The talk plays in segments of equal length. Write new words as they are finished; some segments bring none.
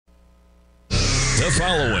The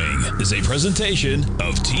following is a presentation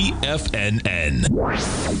of TFNN.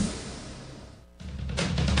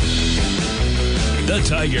 The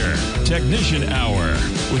Tiger Technician Hour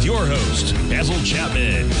with your host, Basil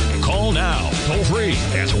Chapman. Call now, toll free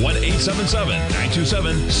at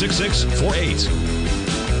 1-877-927-6648.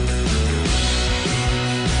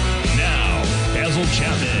 Now, Basil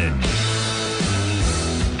Chapman.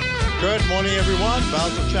 Good morning, everyone.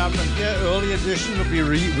 Basil Chapman here. Early edition will be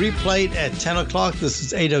replayed at 10 o'clock. This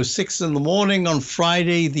is 8:06 in the morning on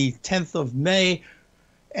Friday, the 10th of May.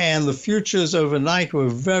 And the futures overnight were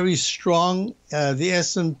very strong. The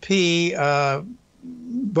S&P,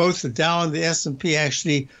 both the Dow and the S&P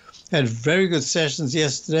actually had very good sessions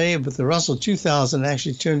yesterday, but the Russell 2000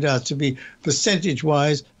 actually turned out to be,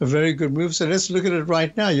 percentage-wise, a very good move. So let's look at it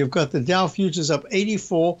right now. You've got the Dow futures up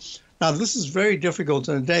 84. Now, this is very difficult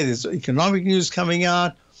in a day. There's economic news coming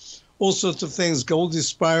out, all sorts of things. Gold is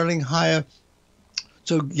spiraling higher.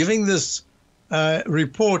 So giving this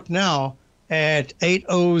report now at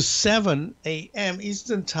 8:07 a.m.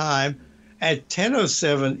 Eastern Time, at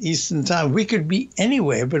 10:07 Eastern Time, we could be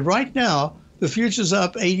anywhere. But right now, the futures are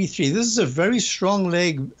up 83. This is a very strong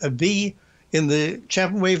leg, a B, in the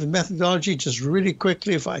Chapman wave methodology. Just really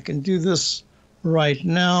quickly, if I can do this right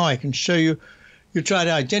now, I can show you. You try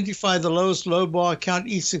to identify the lowest low bar, count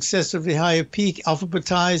each successively higher peak,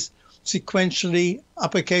 alphabetize sequentially,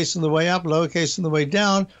 uppercase on the way up, lowercase on the way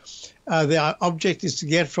down. The object is to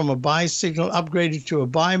get from a buy signal upgraded to a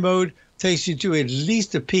buy mode. Takes you to at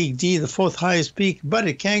least a peak D, the fourth highest peak, but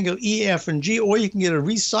it can go E, F, and G, or you can get a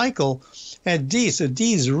recycle at D. So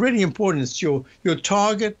D is really important. It's your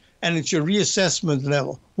target, and it's your reassessment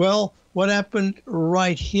level. Well, what happened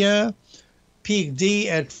right here? Peak D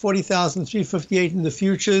at 40,358 in the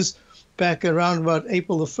futures back around about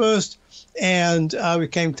April the 1st, and we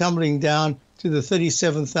came tumbling down to the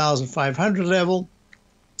 37,500 level.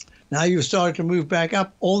 Now you've started to move back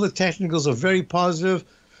up. All the technicals are very positive.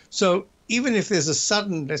 So even if there's a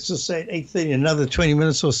sudden, let's just say at 8:30, another 20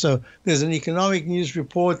 minutes or so, there's an economic news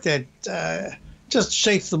report that just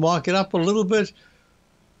shakes the market up a little bit.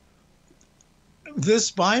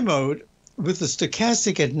 This buy mode with the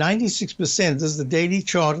stochastic at 96%, this is the daily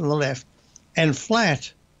chart on the left, and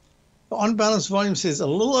flat, the on-balance volume says a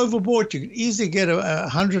little overbought. You could easily get a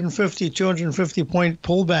 150, 250 point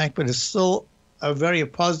pullback, but it's still a very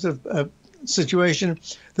positive situation.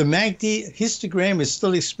 The MACD histogram is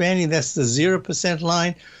still expanding. That's the 0%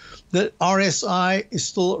 line. The RSI is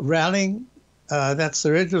still rallying. That's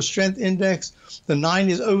the relative strength index. The 9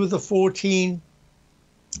 is over the 14.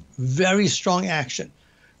 Very strong action.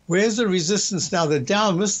 Where's the resistance now? The Dow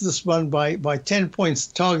missed this one by 10 points.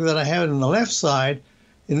 The target that I have on the left side,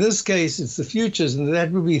 in this case, it's the futures, and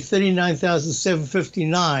that would be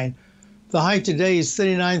 39,759. The high today is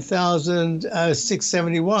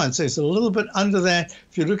 39,671. So it's a little bit under that.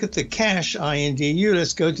 If you look at the cash INDU,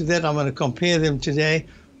 let's go to that. I'm going to compare them today,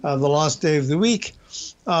 the last day of the week.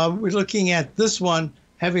 We're looking at this one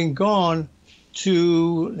having gone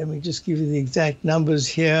to, let me just give you the exact numbers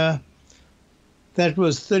here. That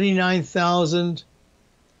was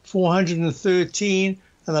 39,413.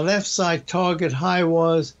 And the left side target high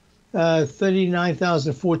was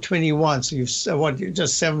 39,421. So you're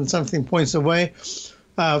just 7-something points away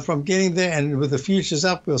from getting there. And with the futures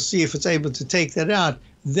up, we'll see if it's able to take that out.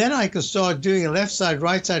 Then I can start doing a left side,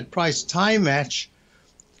 right side price time match,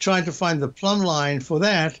 trying to find the plumb line for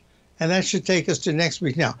that. And that should take us to next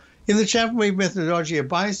week. Now, in the Chapman wave methodology, a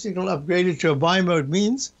buy signal upgraded to a buy mode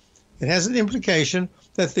means it has an implication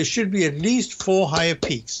that there should be at least 4 higher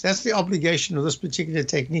peaks. That's the obligation of this particular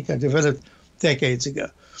technique I developed decades ago.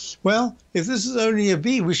 Well, if this is only a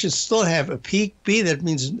B, we should still have a peak B. That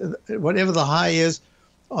means whatever the high is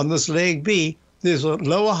on this leg B, there's a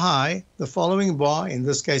lower high, the following bar. In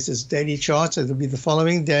this case, it's daily chart, so it'll be the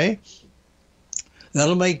following day.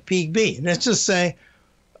 That'll make peak B. Let's just say,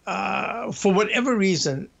 for whatever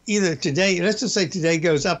reason, either today, let's just say today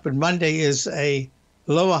goes up and Monday is a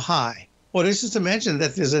lower high. Or let's just imagine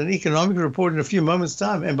that there's an economic report in a few moments'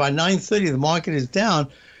 time, and by 9:30 the market is down.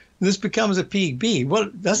 This becomes a peak B. Well,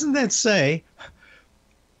 doesn't that say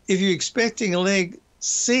if you're expecting a leg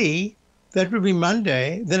C, that would be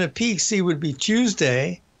Monday, then a peak C would be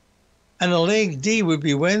Tuesday, and a leg D would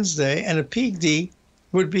be Wednesday, and a peak D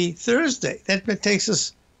would be Thursday. That takes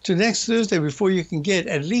us to next Thursday before you can get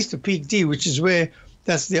at least a peak D, which is where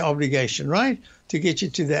that's the obligation, right, to get you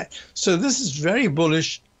to that. So this is very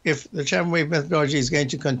bullish if the Chapman wave methodology is going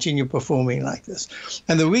to continue performing like this.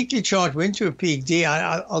 And the weekly chart went to a peak D.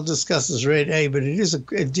 I'll discuss this red A, but it is a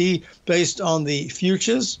D based on the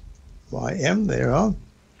futures. YM, there are.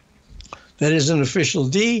 That is an official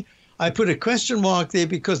D. I put a question mark there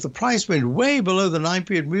because the price went way below the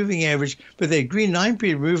 9-period moving average, but that green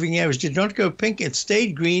 9-period moving average did not go pink. It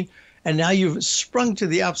stayed green, and now you've sprung to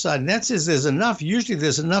the upside. And that says usually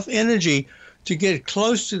there's enough energy to get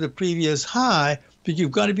close to the previous high, but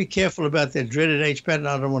you've got to be careful about that dreaded H pattern.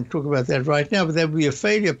 I don't want to talk about that right now, but that would be a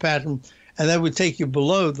failure pattern, and that would take you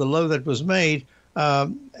below the low that was made.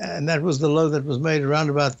 And that was the low that was made around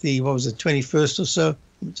about the, 21st or so. Let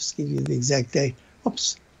me just give you the exact date.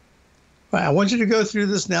 Oops. Right, I want you to go through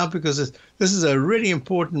this now because this is a really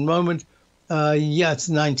important moment. It's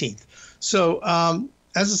the 19th. So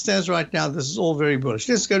as it stands right now, this is all very bullish.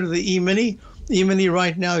 Let's go to the E-mini. The E-mini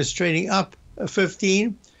right now is trading up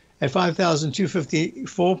 15 at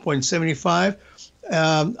 5,254.75.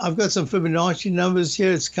 I've got some Fibonacci numbers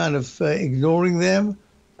here. It's kind of ignoring them.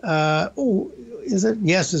 Is it?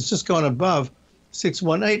 Yes, it's just gone above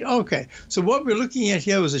 618. Okay, so what we're looking at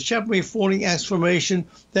here was a Chapman falling axe formation.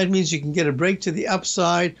 That means you can get a break to the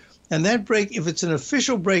upside, and that break, if it's an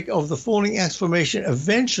official break of the falling axe formation,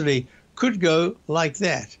 eventually could go like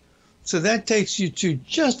that. So that takes you to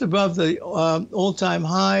just above the all-time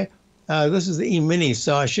high. This is the E-mini,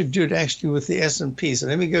 so I should do it actually with the S&P. So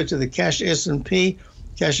let me go to the cash S&P.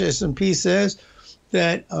 Cash S&P says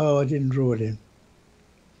that, I didn't draw it in.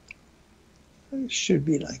 It should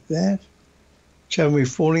be like that. Chapman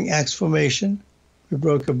falling axe formation. We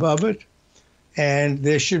broke above it. And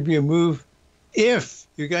there should be a move. If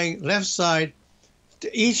you're going left side,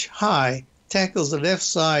 to each high tackles the left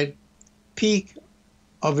side peak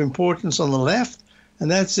of importance on the left. And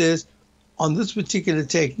that says, on this particular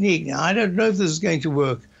technique, now I don't know if this is going to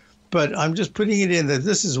work, but I'm just putting it in that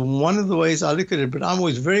this is one of the ways I look at it, but I'm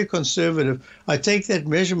always very conservative. I take that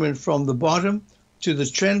measurement from the bottom to the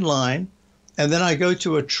trend line, and then I go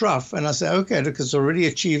to a trough, and I say, okay, look, it's already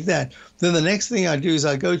achieved that. Then the next thing I do is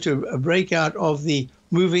I go to a breakout of the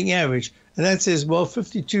moving average, and that says, well,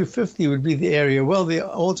 52.50 would be the area. Well, the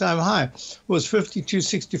all-time high was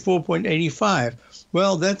 52.64.85.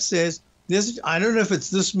 Well, that says, I don't know if it's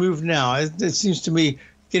this move now. It seems to me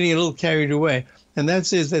getting a little carried away. And that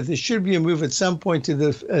says that there should be a move at some point to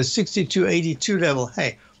the 62.82 level.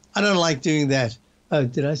 Hey, I don't like doing that.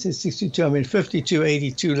 Did I say 62? I mean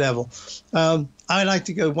 52.82 level. I like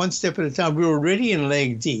to go one step at a time. We're already in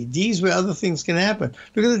leg D. D is where other things can happen.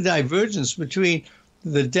 Look at the divergence between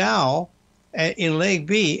the Dow in leg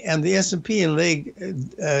B and the S&P in leg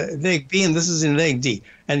B, and this is in leg D.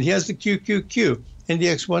 And here's the QQQ.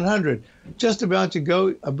 Index 100, just about to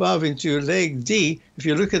go above into leg D. If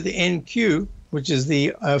you look at the NQ, which is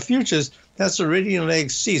the futures, that's already in leg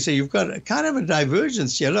C. So you've got a kind of a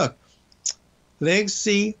divergence here. Look, leg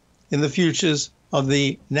C in the futures of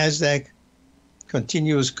the NASDAQ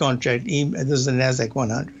continuous contract. This is the NASDAQ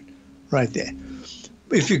 100 right there.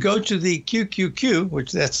 If you go to the QQQ,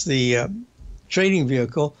 which that's the trading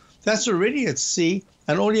vehicle, that's already at C.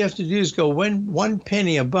 And all you have to do is go one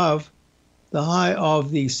penny above the high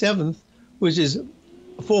of the 7th, which is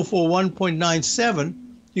 441.97,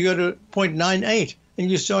 you go to 0.98,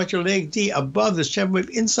 and you start your leg D above this Chapman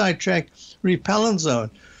inside track repellent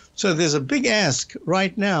zone. So there's a big ask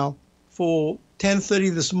right now for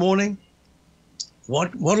 10:30 this morning.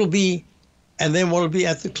 What'll be, and then what'll be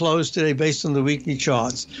at the close today based on the weekly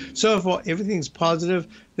charts. So far, everything's positive.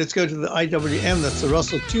 Let's go to the IWM. That's the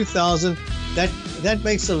Russell 2000. That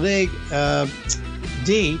makes the leg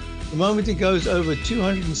D. The moment it goes over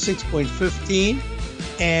 206.15,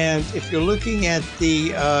 and if you're looking at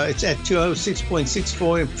the, it's at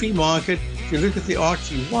 206.64 in pre-market. If you look at the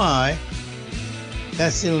RTY,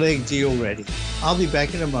 that's in leg D already. I'll be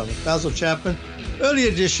back in a moment. Basil Chapman, early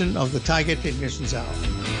edition of the Tiger Technicians Hour.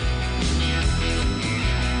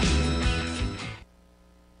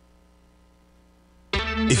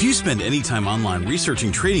 If you spend any time online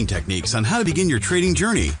researching trading techniques on how to begin your trading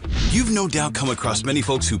journey, you've no doubt come across many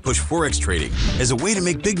folks who push Forex trading as a way to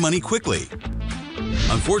make big money quickly.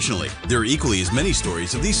 Unfortunately, there are equally as many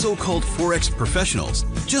stories of these so-called Forex professionals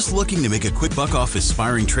just looking to make a quick buck off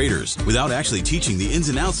aspiring traders without actually teaching the ins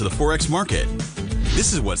and outs of the Forex market.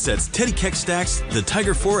 This is what sets Teddy Keckstad's The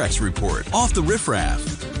Tiger Forex Report off the riffraff.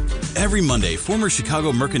 Every Monday, former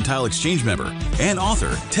Chicago Mercantile Exchange member and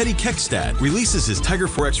author Teddy Keckstad releases his Tiger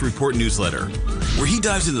Forex Report newsletter, where he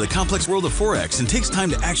dives into the complex world of Forex and takes time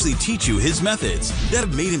to actually teach you his methods that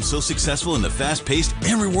have made him so successful in the fast-paced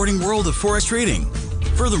and rewarding world of Forex trading.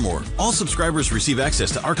 Furthermore, all subscribers receive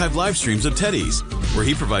access to archived live streams of Teddy's, where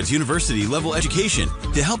he provides university-level education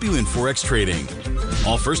to help you in Forex trading.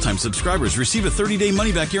 All first-time subscribers receive a 30-day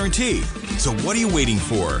money-back guarantee. So what are you waiting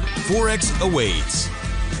for? Forex awaits.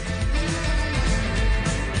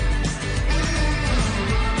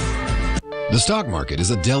 The stock market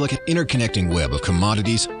is a delicate, interconnecting web of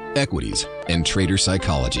commodities, equities, and trader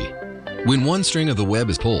psychology. When one string of the web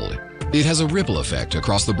is pulled, it has a ripple effect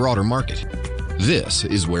across the broader market. This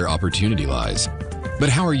is where opportunity lies. But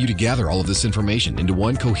how are you to gather all of this information into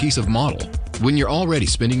one cohesive model when you're already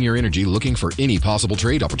spending your energy looking for any possible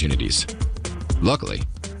trade opportunities? Luckily,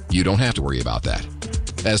 you don't have to worry about that,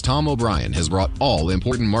 as Tom O'Brien has brought all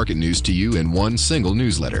important market news to you in one single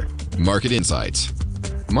newsletter, Market Insights.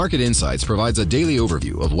 Market Insights provides a daily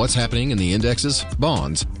overview of what's happening in the indexes,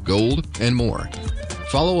 bonds, gold, and more.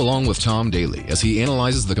 Follow along with Tom daily as he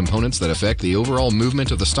analyzes the components that affect the overall movement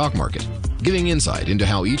of the stock market, giving insight into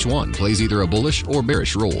how each one plays either a bullish or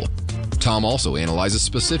bearish role. Tom also analyzes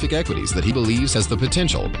specific equities that he believes has the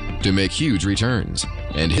potential to make huge returns,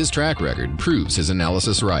 and his track record proves his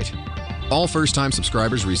analysis right. All first-time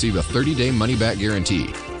subscribers receive a 30-day money-back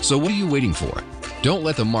guarantee, so what are you waiting for? Don't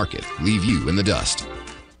let the market leave you in the dust.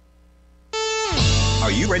 Are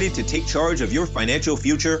you ready to take charge of your financial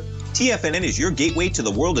future? TFNN is your gateway to the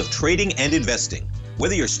world of trading and investing.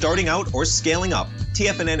 Whether you're starting out or scaling up,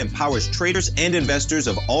 TFNN empowers traders and investors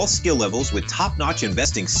of all skill levels with top-notch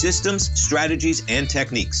investing systems, strategies, and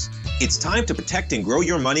techniques. It's time to protect and grow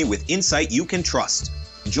your money with insight you can trust.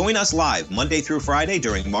 Join us live Monday through Friday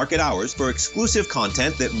during market hours for exclusive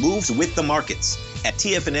content that moves with the markets. At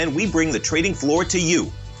TFNN, we bring the trading floor to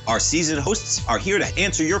you. Our seasoned hosts are here to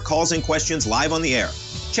answer your calls and questions live on the air.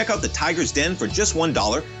 Check out the Tiger's Den for just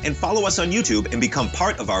 $1 and follow us on YouTube and become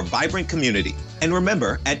part of our vibrant community. And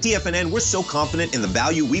remember, at TFNN, we're so confident in the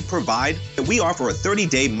value we provide that we offer a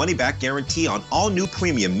 30-day money-back guarantee on all new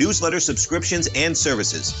premium newsletter subscriptions and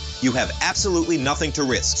services. You have absolutely nothing to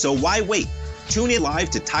risk, so why wait? Tune in live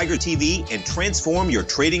to Tiger TV and transform your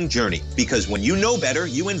trading journey, because when you know better,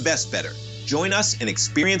 you invest better. Join us and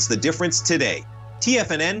experience the difference today.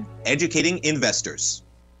 TFNN, educating investors.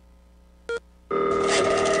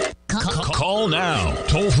 Call now,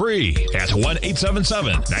 toll free at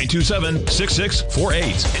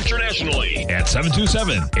 1-877-927-6648. Internationally at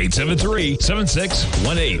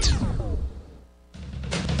 727-873-7618.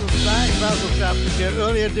 Back, Basil Chapman here,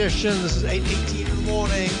 early edition. This is 8:18 in the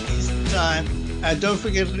morning, Eastern Time. And don't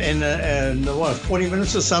forget, in 40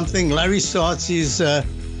 minutes or something, Larry starts his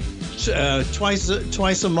twice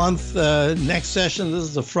a month next session. This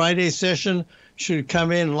is the Friday session. Should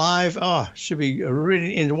come in live. Oh, should be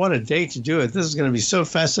really, and what a day to do it. This is going to be so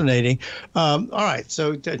fascinating. All right,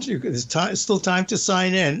 so there's still time to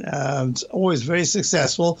sign in. It's always very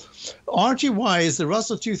successful. RGY is the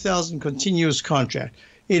Russell 2000 continuous contract.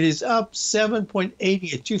 It is up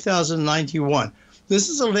 7.80 at 2091. This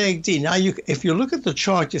is a leg D. Now, if you look at the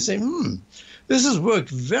chart, you say, this has worked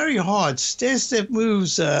very hard. Stair-step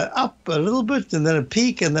moves up a little bit, and then a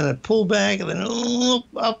peak, and then a pullback, and then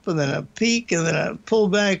up, and then a peak, and then a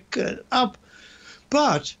pullback up.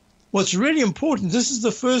 But what's really important, this is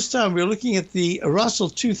the first time we're looking at the Russell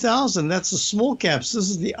 2000. That's the small caps. This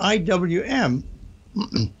is the IWM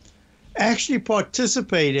actually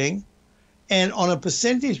participating. And on a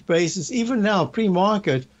percentage basis, even now,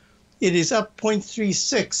 pre-market, it is up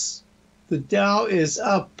 0.36. The Dow is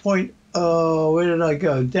up where did I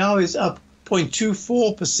go? Dow is up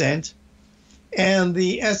 0.24%, and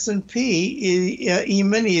the S&P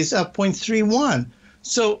E-mini is up 0.31.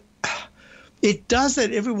 So it does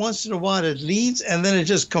that every once in a while. It leads, and then it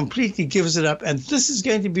just completely gives it up. And this is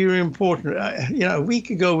going to be very important. A week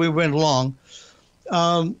ago we went long.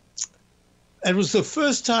 It was the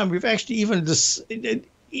first time we've actually even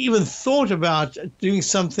thought about doing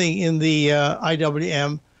something in the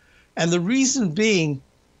IWM, and the reason being,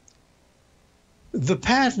 the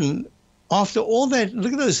pattern, after all that,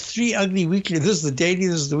 look at those three ugly weekly. This is the daily,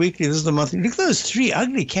 this is the weekly, this is the monthly. Look at those three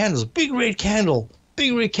ugly candles. Big red candle,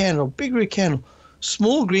 big red candle, big red candle.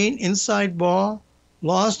 Small green inside bar.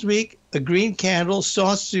 Last week, a green candle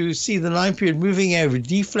starts to see the 9-period moving average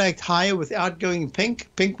deflect higher without going pink.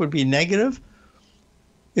 Pink would be negative.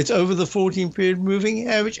 It's over the 14-period moving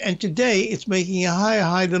average. And today, it's making a higher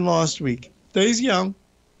high than last week. Days young,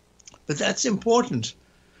 but that's important.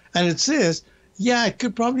 And it says, yeah, it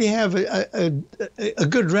could probably have a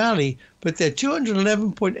good rally, but that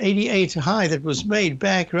 211.88 high that was made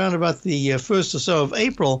back around about the 1st or so of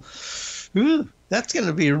April, that's going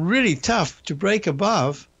to be really tough to break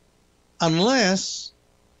above unless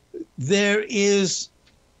there is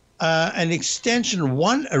an extension,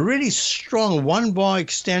 a really strong one-bar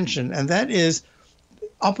extension, and that is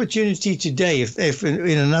opportunity today. If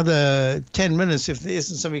in another 10 minutes, if there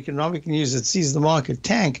isn't some economic news that sees the market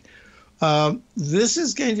tank, this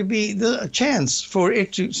is going to be a chance for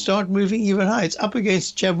it to start moving even higher. It's up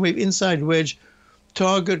against Chapman Wave inside wedge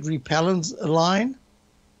target repellent line.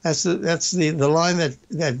 That's the line that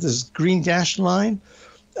this green dashed line.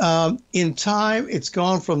 In time, it's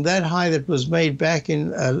gone from that high that was made back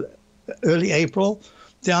in early April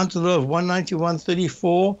down to the low of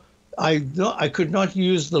 191.34. I could not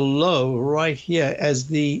use the low right here as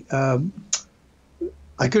the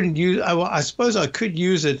I couldn't use. I suppose I could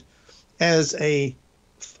use it as a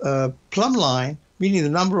plumb line, meaning the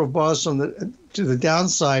number of bars from to the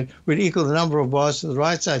downside would equal the number of bars to the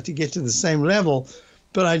right side to get to the same level.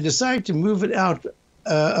 But I decided to move it out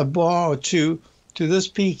a bar or two to this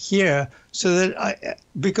peak here, so that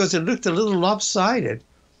because it looked a little lopsided.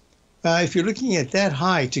 If you're looking at that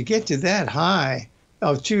high, to get to that high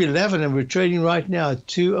of 211, and we're trading right now at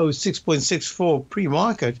 206.64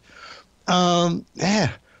 pre-market,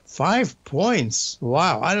 5 points.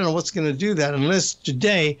 Wow, I don't know what's going to do that unless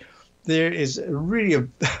today there is really a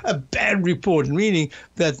bad report, meaning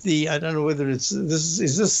that I don't know whether is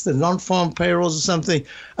this the non-farm payrolls or something,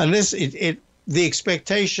 unless the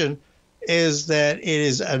expectation is that it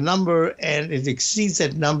is a number and it exceeds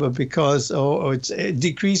that number because it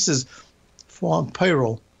decreases farm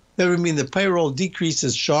payroll. That would mean the payroll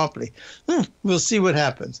decreases sharply. We'll see what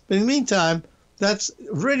happens. But in the meantime, that's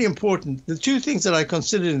really important. The two things that I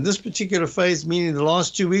considered in this particular phase, meaning the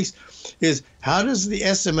last 2 weeks, is how does the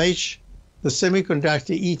SMH, the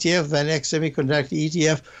semiconductor ETF, Van Eck semiconductor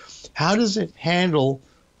ETF, how does it handle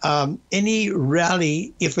any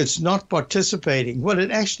rally if it's not participating? Well, it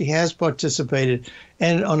actually has participated.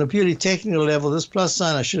 And on a purely technical level, this plus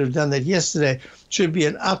sign, I should have done that yesterday, should be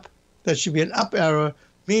an up. That should be an up arrow,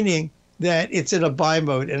 meaning that it's in a buy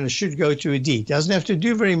mode and it should go to a D. Doesn't have to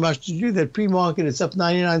do very much to do that. Pre-market, it's up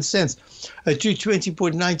 99 cents at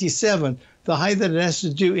 220.97. The high that it has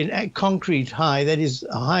to do in a concrete high, that is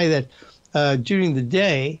a high that during the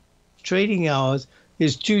day, trading hours,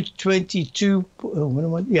 is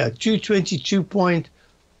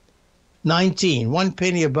 222.19, 1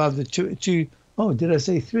 penny above the did I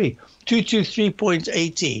say 3?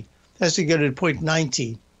 223.18. That's to go to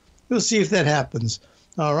 0.19. We'll see if that happens.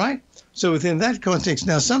 All right. So within that context,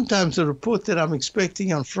 now sometimes the report that I'm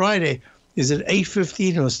expecting on Friday is at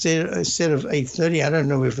 8:15 or instead of 8:30. I don't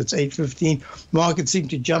know if it's 8:15. Markets seem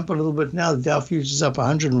to jump a little bit now. The Dow futures is up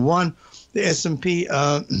 101. The S&P,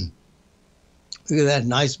 look at that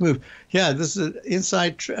nice move. Yeah, this is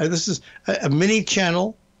inside. This is a mini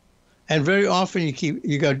channel, and very often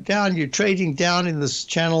you go down. You're trading down in this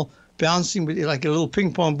channel, bouncing with like a little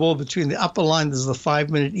ping pong ball between the upper line. There's the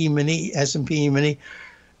 5-minute E-mini, S&P E-mini.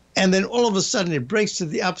 And then all of a sudden it breaks to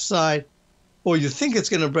the upside, or you think it's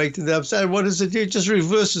going to break to the upside. What does it do? It just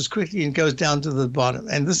reverses quickly and goes down to the bottom.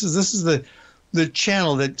 And this is the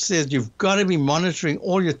channel that says you've got to be monitoring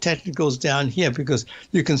all your technicals down here, because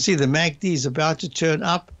you can see the MACD is about to turn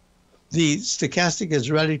up. The stochastic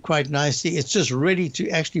has rallied quite nicely. It's just ready to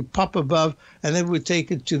actually pop above, and then we'll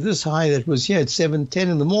take it to this high that was here at 7:10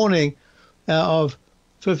 in the morning of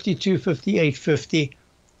 52.58.50,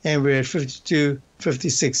 and we're at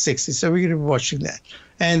 52.56.60. So we're going to be watching that.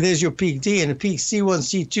 And there's your peak D, and a peak C1,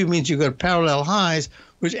 C2 means you've got parallel highs,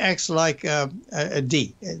 which acts like a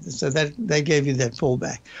D. So that gave you that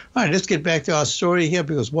pullback. All right, let's get back to our story here,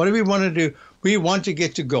 because what do we want to do? We want to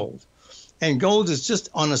get to gold. And gold is just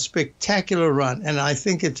on a spectacular run. And I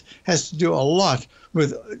think it has to do a lot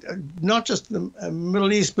with not just the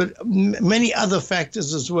Middle East, but many other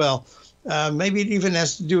factors as well. Maybe it even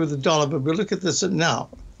has to do with the dollar, but we'll look at this now.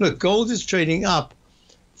 Look, gold is trading up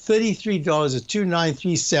 $33 at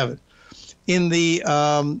 2,937. In the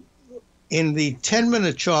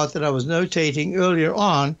 10-minute chart that I was notating earlier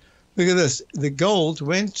on, look at this. The gold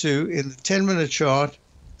went to, in the 10-minute chart,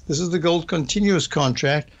 this is the gold continuous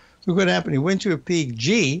contract. Look what happened. It went to a peak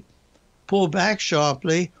G, pulled back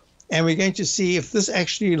sharply, and we're going to see if this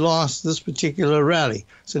actually lasts this particular rally.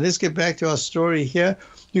 So let's get back to our story here.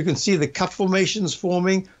 You can see the cup formations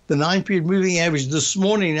forming, the 9-period moving average this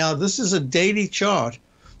morning. Now, this is a daily chart.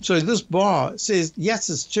 So this bar says, yes,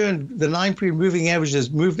 it's turned, the 9-period moving average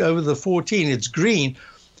has moved over the 14. It's green.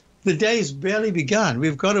 The day's barely begun.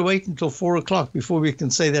 We've got to wait until 4 o'clock before we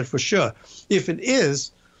can say that for sure. If it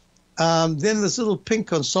is, then this little pink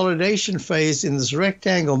consolidation phase in this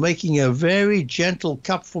rectangle, making a very gentle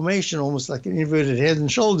cup formation, almost like an inverted head and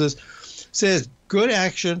shoulders, says good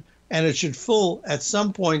action, and it should fill at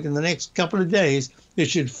some point in the next couple of days. It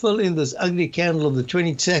should fill in this ugly candle of the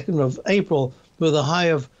 22nd of April with a high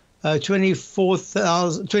of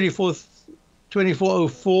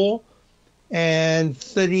 2404 and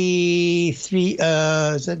 33,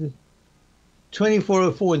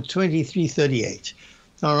 2404 and 2338.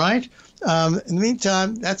 All right. In the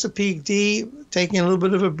meantime, that's a peak D, taking a little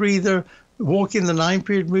bit of a breather. walk in the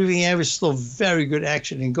 9-period moving average, still very good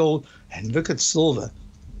action in gold. And look at silver.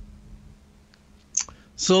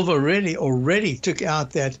 Silver already took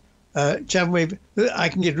out that Chapman wave. I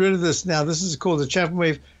can get rid of this now. This is called the Chapman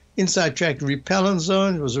wave inside track repellent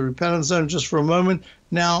zone. It was a repellent zone just for a moment.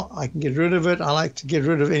 Now I can get rid of it. I like to get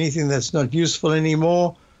rid of anything that's not useful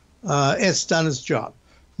anymore. It's done its job.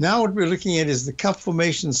 Now what we're looking at is the cup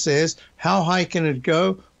formation says, how high can it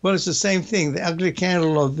go? Well, it's the same thing. The ugly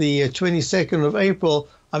candle of the 22nd of April,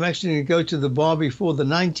 I'm actually going to go to the bar before the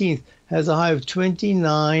 19th, has a high of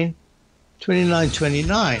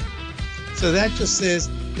 29.29. So that just says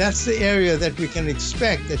that's the area that we can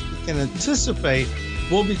expect, that we can anticipate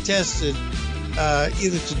will be tested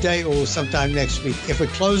either today or sometime next week. If it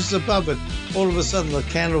closes above it, all of a sudden the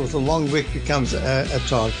candle with a long wick becomes a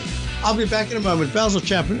target. I'll be back in a moment. Basil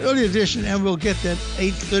Chapman, early edition, and we'll get that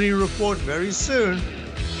 8:30 report very soon,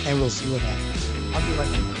 and we'll see what happens. I'll be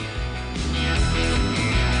right back.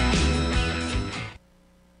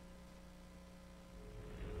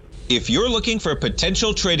 If you're looking for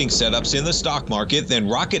potential trading setups in the stock market, then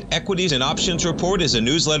Rocket Equities and Options Report is a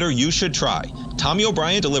newsletter you should try. Tommy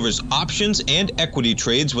O'Brien delivers options and equity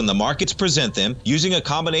trades when the markets present them, using a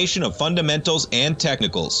combination of fundamentals and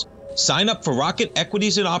technicals. Sign up for Rocket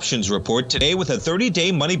Equities and Options Report today with a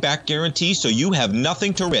 30-day money-back guarantee, so you have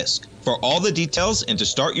nothing to risk. For all the details and to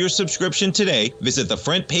start your subscription today, visit the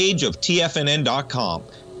front page of TFNN.com.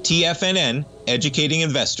 TFNN, educating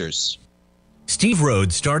investors. Steve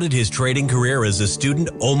Rhodes started his trading career as a student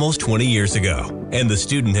almost 20 years ago, and the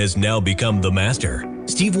student has now become the master.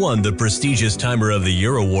 Steve won the prestigious Timer of the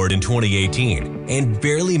Year award in 2018 and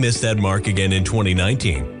barely missed that mark again in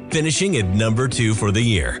 2019, finishing at number 2 for the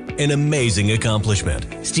year. An amazing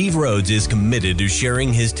accomplishment. Steve Rhodes is committed to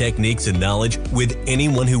sharing his techniques and knowledge with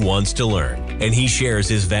anyone who wants to learn, and he shares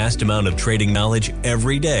his vast amount of trading knowledge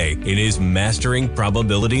every day in his Mastering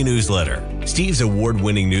Probability newsletter. Steve's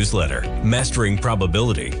award-winning newsletter, Mastering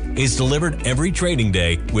Probability, is delivered every trading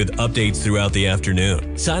day with updates throughout the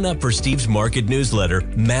afternoon. Sign up for Steve's market newsletter,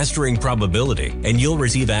 Mastering Probability, and you'll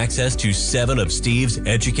receive access to 7 of Steve's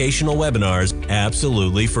educational webinars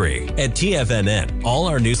absolutely free. At TFNN, all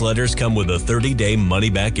our newsletters come with a 30-day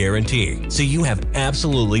money-back guarantee, so you have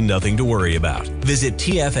absolutely nothing to worry about. Visit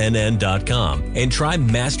TFNN.com and try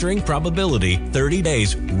Mastering Probability 30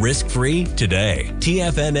 days risk-free today.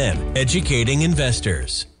 TFNN, educating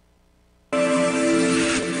investors.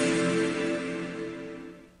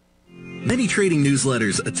 Many trading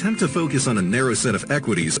newsletters attempt to focus on a narrow set of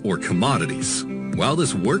equities or commodities. While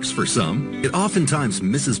this works for some, it oftentimes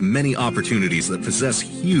misses many opportunities that possess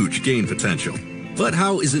huge gain potential. But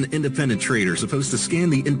how is an independent trader supposed to scan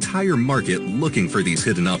the entire market looking for these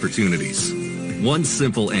hidden opportunities? One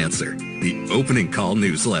simple answer: the opening call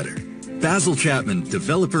newsletter. Basil Chapman,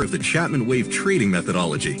 developer of the Chapman Wave trading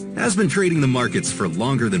methodology, has been trading the markets for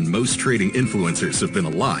longer than most trading influencers have been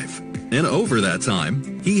alive. And over that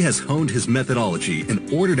time, he has honed his methodology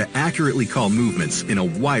in order to accurately call movements in a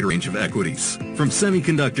wide range of equities, from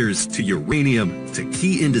semiconductors to uranium to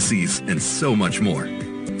key indices and so much more.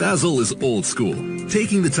 Basil is old school,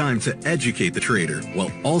 taking the time to educate the trader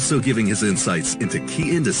while also giving his insights into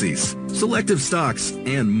key indices, selective stocks,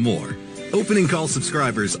 and more. Opening call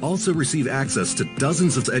subscribers also receive access to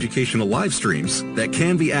dozens of educational live streams that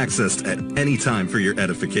can be accessed at any time for your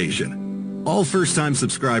edification. All first-time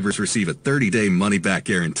subscribers receive a 30-day money-back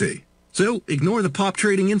guarantee. So ignore the pop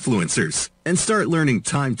trading influencers and start learning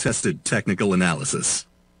time-tested technical analysis.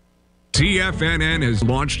 TFNN has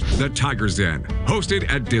launched the Tiger's Den,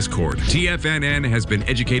 hosted at Discord. TFNN has been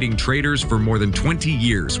educating traders for more than 20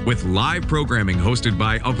 years with live programming hosted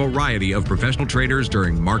by a variety of professional traders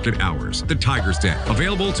during market hours. The Tiger's Den,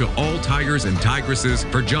 available to all tigers and tigresses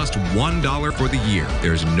for just $1 for the year.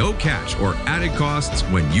 There's no catch or added costs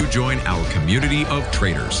when you join our community of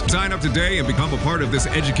traders. Sign up today and become a part of this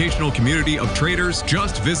educational community of traders.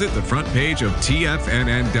 Just visit the front page of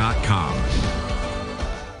TFNN.com.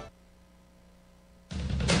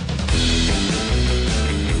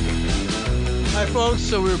 Hi folks,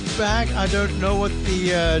 so we're back. I don't know what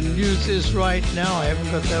the news is right now. I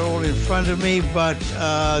haven't got that all in front of me, but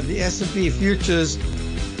the S&P futures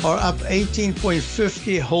are up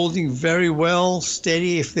 18.50, holding very well,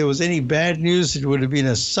 steady. If there was any bad news, it would have been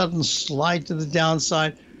a sudden slide to the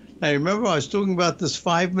downside. Now remember, I was talking about this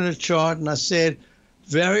 5-minute chart, and I said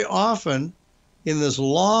very often in this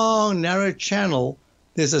long, narrow channel,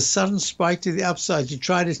 there's a sudden spike to the upside. You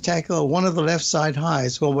try to tackle one of the left side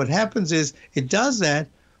highs. Well, what happens is it does that,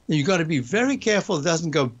 and you've got to be very careful it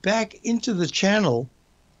doesn't go back into the channel,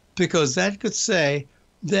 because that could say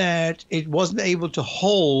that it wasn't able to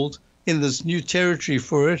hold in this new territory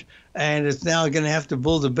for it, and it's now going to have to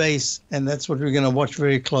build a base, and that's what we're going to watch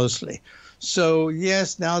very closely. So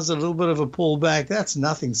yes, now there's a little bit of a pullback. That's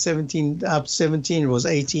nothing. 17 up 17 was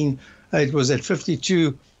 18. It was at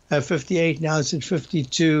 52, 58. Now it's at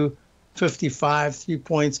 52, 55, 3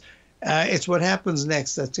 points. It's what happens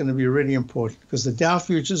next that's going to be really important, because the Dow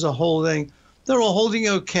futures are holding. They're all holding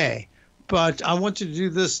okay. But I want you to do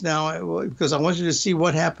this now because I want you to see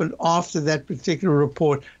what happened after that particular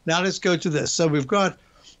report. Now let's go to this. So we've got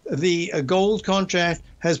the gold contract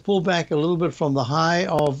has pulled back a little bit from the high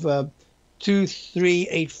of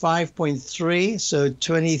 2385.3, so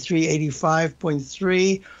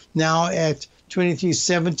 2385.3, now at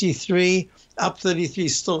 2373, up 33,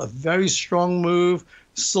 still a very strong move.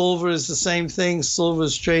 Silver is the same thing. Silver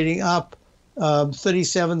is trading up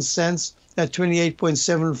 37 cents at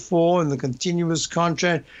 28.74 in the continuous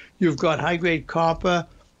contract. You've got high-grade copper.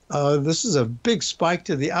 This is a big spike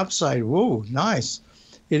to the upside. Whoa, nice.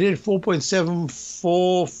 It did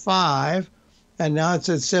 4.745, and now it's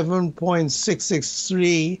at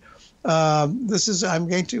 7.663. This is, I'm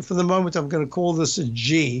going to, for the moment, I'm going to call this a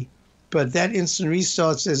G. But that instant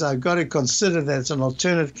restart says I've got to consider that it's an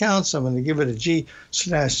alternate count, so I'm going to give it a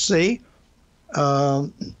G/C.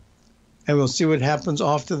 And we'll see what happens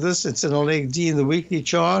after this. It's in a leg D in the weekly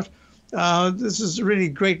chart. This is really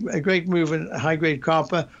a great move in high-grade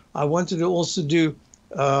copper. I wanted to also do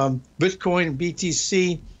Bitcoin,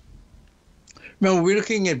 BTC. Remember, we're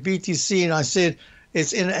looking at BTC, and I said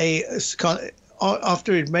it's in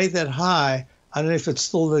after it made that high, I don't know if it's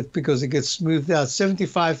still that because it gets smoothed out,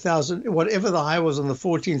 75,000, whatever the high was on the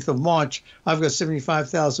 14th of March, I've got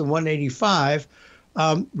 75,185.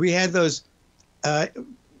 We had those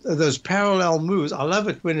parallel moves. I love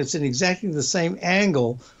it when it's in exactly the same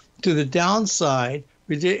angle to the downside.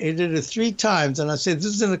 It did it 3 times, and I said, this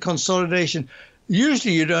is in a consolidation.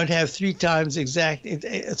 Usually you don't have 3 times exact.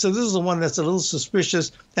 So this is the one that's a little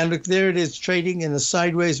suspicious. And look, there it is trading in a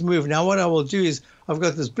sideways move. Now what I will do is I've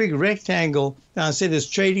got this big rectangle. Now I said it's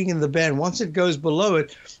trading in the band. Once it goes below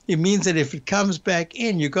it, it means that if it comes back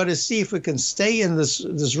in, you've got to see if it can stay in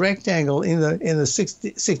this rectangle in the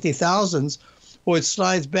 60,000s, or it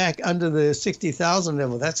slides back under the 60,000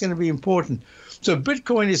 level. That's going to be important. So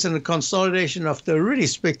Bitcoin is in a consolidation after a really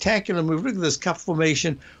spectacular move. Look at this cup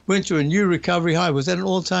formation, went to a new recovery high. Was that an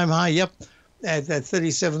all-time high? Yep, at that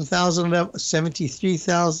 37,000 level,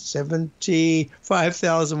 73,000,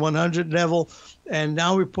 75,100 level. And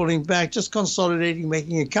now we're pulling back, just consolidating,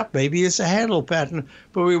 making a cup. Maybe it's a handle pattern,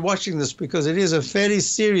 but we're watching this because it is a fairly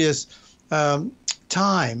serious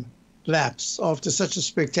time lapse after such a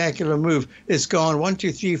spectacular move. It's gone 1,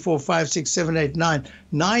 2, 3, 4, 5, 6, 7, 8, 9.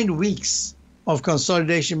 9 weeks of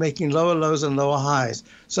consolidation, making lower lows and lower highs.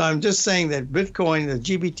 So I'm just saying that Bitcoin, the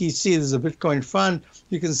GBTC, there's a Bitcoin fund.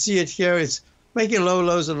 You can see it here. It's making lower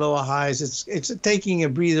lows and lower highs. It's taking a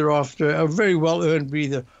breather after a very well-earned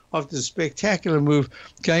breather after a spectacular move,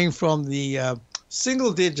 going from the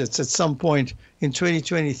single digits at some point in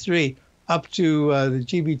 2023 up to the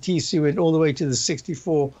GBTC went all the way to the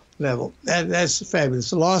 64 level. That's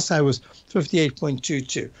fabulous. The last high was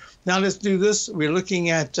 58.22. Now let's do this. We're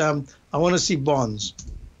looking at, I want to see bonds.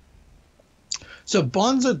 So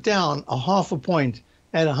bonds are down a half a point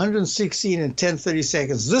at 116 and 10/30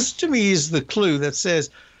 seconds. This to me is the clue that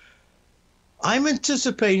says I'm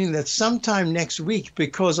anticipating that sometime next week,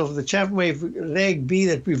 because of the Chapman wave leg B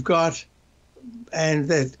that we've got, and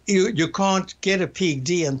that you can't get a peak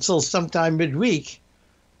D until sometime midweek,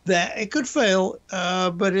 that it could fail,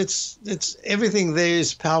 but it's everything there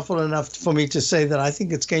is powerful enough for me to say that I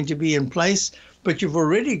think it's going to be in place. But you've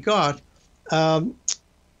already got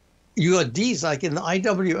you got Ds like in the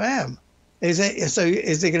IWM. Is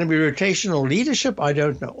there going to be rotational leadership? I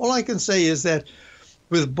don't know. All I can say is that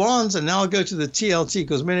with bonds, and now I'll go to the TLT,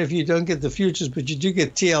 because many of you don't get the futures, but you do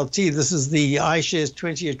get TLT. This is the iShares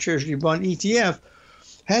 20-year Treasury bond ETF.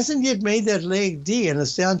 Hasn't yet made that leg D, and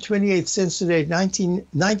it's down 28 cents today,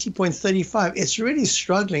 90.35. It's really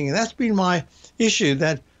struggling, and that's been my issue,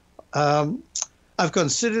 that I've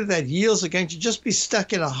considered that yields are going to just be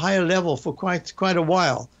stuck at a higher level for quite a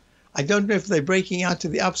while. I don't know if they're breaking out to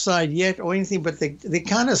the upside yet or anything, but they're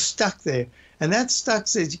kind of stuck there. And that stuck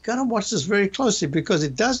says you've got to watch this very closely, because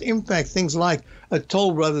it does impact things like a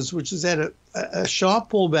Toll Brothers, which is at a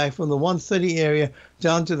sharp pullback from the 130 area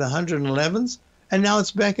down to the 111s. And now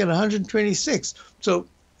it's back at 126. So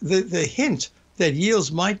the hint that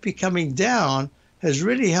yields might be coming down has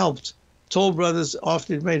really helped Toll Brothers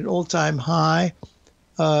after it made an all-time high,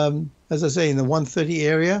 as I say, in the 130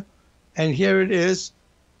 area. And here it is,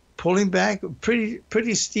 pulling back,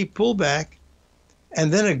 pretty steep pullback,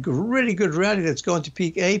 and then a really good rally that's gone to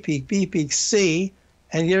peak A, peak B, peak C,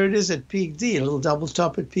 And here it is at peak D, a little double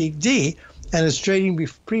top at peak D, and it's trading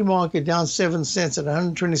pre-market down 7 cents at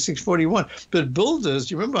 126.41. But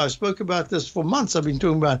Builders, you remember I spoke about this for months. I've been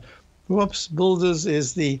talking about, Builders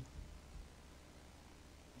is the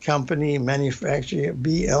company manufacturing,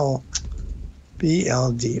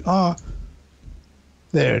 BLDR.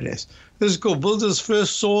 There it is. This is called Builders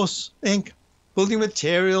First Source Inc. Building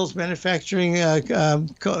materials, manufacturing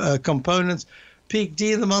components. Peak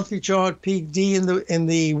D in the monthly chart, peak D in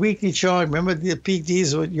the weekly chart. Remember, the peak D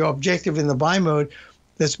is your objective in the buy mode.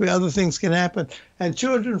 That's where other things can happen. And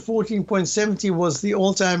 214.70 was the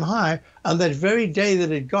all-time high on that very day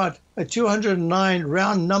that it got a 209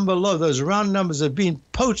 round number low. Those round numbers have been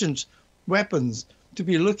potent weapons to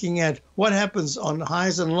be looking at what happens on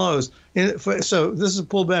highs and lows. So this is a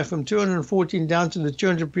pullback from 214 down to the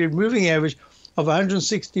 200-period moving average of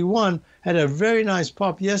 161. Had a very nice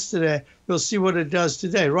pop yesterday. We'll see what it does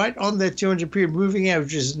today. Right on that 200-period moving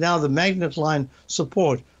average is now the magnet line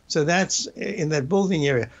support. So that's in that building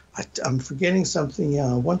area. I'm forgetting something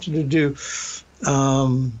I wanted to do.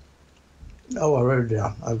 I wrote it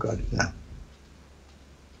down. I've got it now.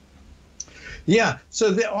 Yeah,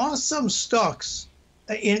 so there are some stocks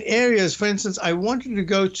in areas. For instance, I wanted to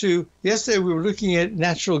go to, yesterday we were looking at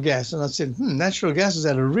natural gas, and I said, natural gas has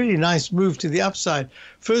had a really nice move to the upside.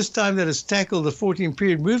 First time that it's tackled the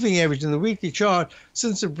 14-period moving average in the weekly chart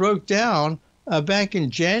since it broke down back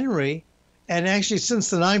in January, and actually since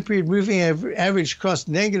the 9-period moving average crossed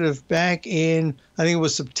negative back in, I think it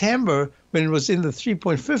was September, when it was in the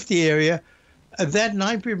 3.50 area. That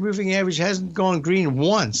 9-period moving average hasn't gone green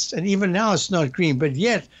once, and even now it's not green, but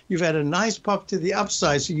yet you've had a nice pop to the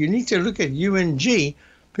upside. So you need to look at UNG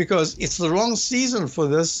because it's the wrong season for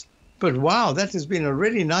this, but wow, that has been a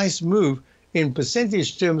really nice move in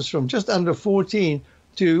percentage terms from just under 14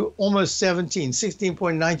 to almost 17,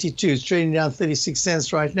 16.92. It's trading down 36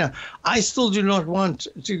 cents right now. I still do not want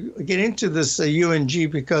to get into this UNG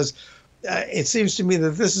because it seems to me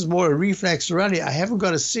that this is more a reflex rally. I haven't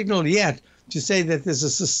got a signal yet to say that there's a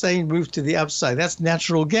sustained move to the upside. That's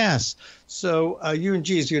natural gas. So UNG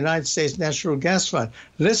is the United States Natural Gas Fund.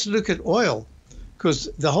 Let's look at oil, because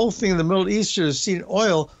the whole thing in the Middle East has seen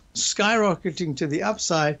oil skyrocketing to the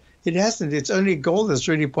upside. It hasn't. It's only gold that's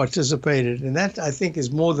really participated. And that, I think,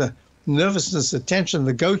 is more the nervousness, the tension,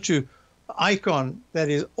 the go-to icon that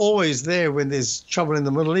is always there when there's trouble in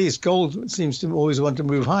the Middle East. Gold seems to always want to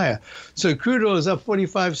move higher. So crude oil is up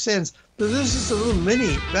 45 cents. But this is a little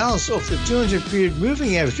mini bounce off the 200-period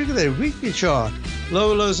moving average. Look at that weekly chart,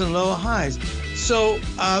 lower lows and lower highs. So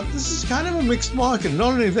this is kind of a mixed market.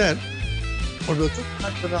 Not only that, although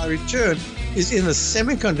the return is in the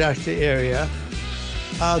semiconductor area,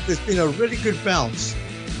 there's been a really good bounce.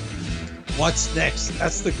 What's next?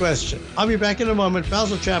 That's the question. I'll be back in a moment.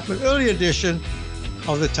 Basil Chapman, early edition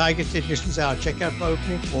of the Tiger Technicians Hour. Check out my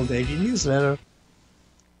opening all daily newsletter.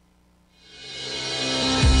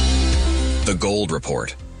 The Gold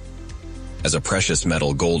Report. As a precious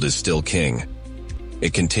metal, gold is still king.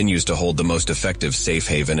 It continues to hold the most effective safe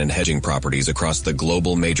haven and hedging properties across the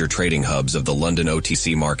global major trading hubs of the London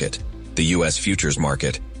OTC market, the U.S. futures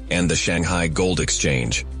market, and the Shanghai Gold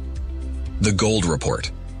Exchange. The Gold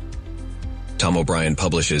Report. Tom O'Brien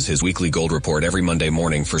publishes his weekly gold report every Monday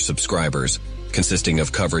morning for subscribers, consisting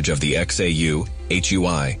of coverage of the XAU,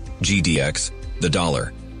 HUI, GDX, the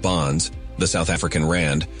dollar, bonds, the South African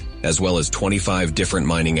rand, as well as 25 different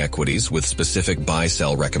mining equities with specific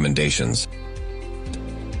buy-sell recommendations.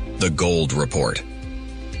 The Gold Report.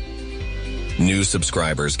 New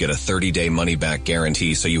subscribers get a 30-day money-back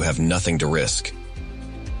guarantee so you have nothing to risk.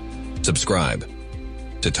 Subscribe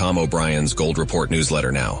to Tom O'Brien's Gold Report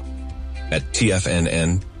newsletter now at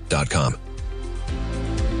TFNN.com.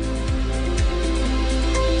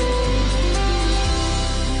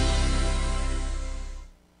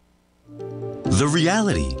 The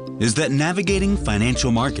reality is that navigating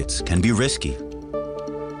financial markets can be risky.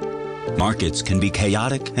 Markets can be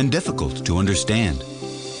chaotic and difficult to understand.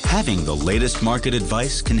 Having the latest market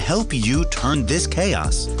advice can help you turn this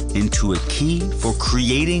chaos into a key for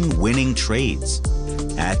creating winning trades.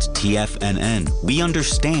 At TFNN, we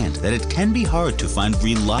understand that it can be hard to find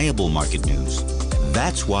reliable market news.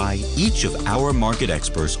 That's why each of our market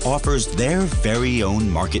experts offers their very own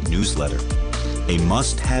market newsletter. A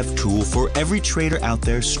must-have tool for every trader out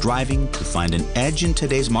there striving to find an edge in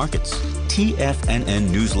today's markets. TFNN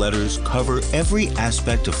newsletters cover every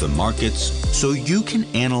aspect of the markets so you can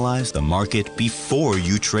analyze the market before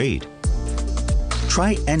you trade.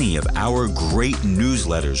 Try any of our great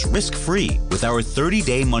newsletters risk-free with our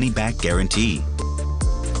 30-day money-back guarantee.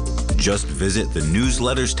 Just visit the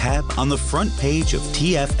Newsletters tab on the front page of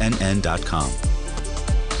TFNN.com.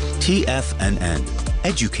 TFNN,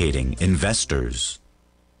 educating investors.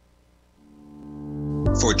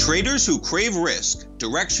 For traders who crave risk,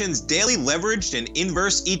 Direxion's daily leveraged and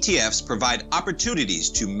inverse ETFs provide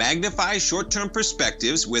opportunities to magnify short-term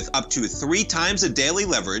perspectives with up to 3 times a daily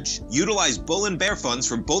leverage, utilize bull and bear funds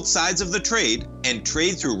from both sides of the trade, and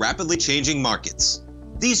trade through rapidly changing markets.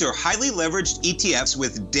 These are highly leveraged ETFs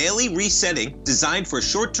with daily resetting designed for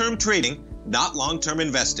short-term trading, not long-term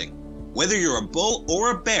investing. Whether you're a bull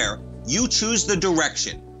or a bear, you choose the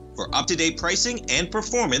Direxion. For up-to-date pricing and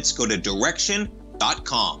performance, go to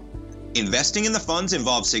Direxion.com. Investing in the funds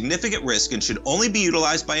involves significant risk and should only be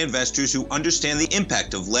utilized by investors who understand the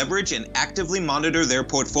impact of leverage and actively monitor their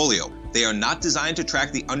portfolio. They are not designed to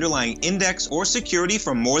track the underlying index or security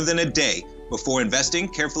for more than a day. Before investing,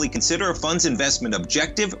 carefully consider a fund's investment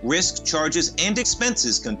objective, risk, charges, and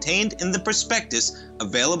expenses contained in the prospectus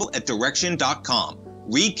available at Direxion.com.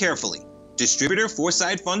 Read carefully. Distributor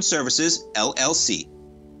Foreside Fund Services, LLC.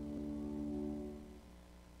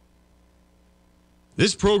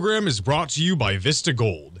 This program is brought to you by Vista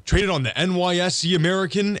Gold, traded on the NYSE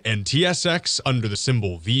American and TSX under the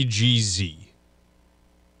symbol VGZ.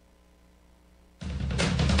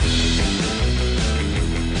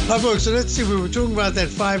 Hi folks, so let's see, we were talking about that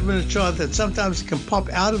 5-minute chart that sometimes can pop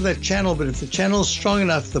out of that channel, but if the channel is strong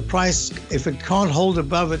enough, the price, if it can't hold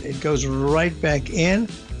above it, it goes right back in.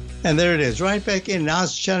 And there it is, right back in. Now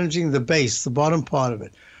it's challenging the base, the bottom part of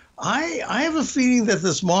it. I have a feeling that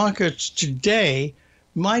this market today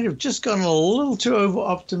might have just gone a little too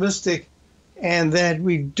over-optimistic, and that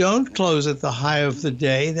we don't close at the high of the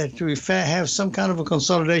day, that we have some kind of a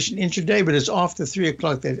consolidation intraday, but it's after 3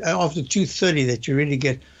 o'clock, after 2:30 that you really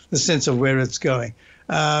get the sense of where it's going.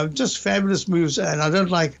 Just fabulous moves, and I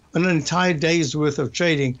don't like an entire day's worth of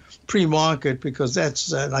trading pre-market, because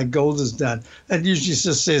that's like gold is done. That usually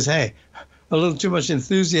just says, hey, a little too much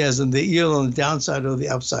enthusiasm, the eel on the downside or the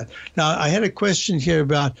upside. Now, I had a question here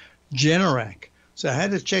about Generac. So I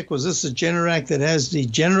had to check, was this a Generac that has the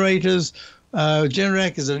generators?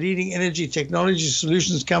 Generac is a leading energy technology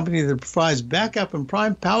solutions company that provides backup and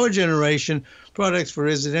prime power generation products for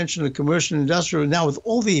residential and commercial and industrial. Now, with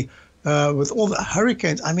all the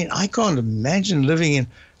hurricanes, I mean, I can't imagine living in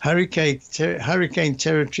hurricane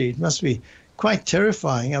territory. It must be quite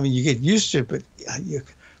terrifying. I mean, you get used to it, but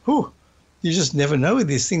you just never know where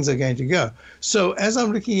these things are going to go. So as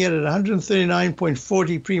I'm looking at it,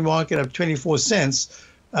 139.40 pre-market, up 24 cents,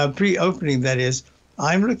 pre-opening that is,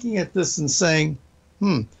 I'm looking at this and saying,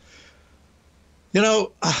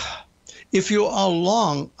 if you are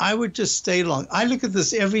long, I would just stay long. I look at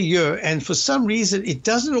this every year, and for some reason, it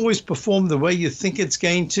doesn't always perform the way you think it's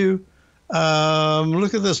going to.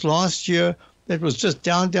 Look at this last year. That was just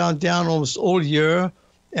down, down, down almost all year.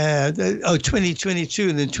 2022,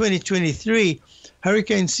 and then 2023,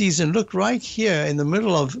 hurricane season. Look right here in the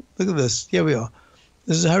middle of, look at this. Here we are.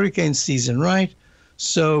 This is hurricane season, right?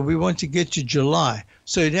 So we want to get to July.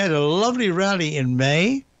 So it had a lovely rally in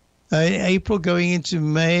May, April going into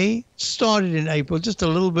May, started in April, just a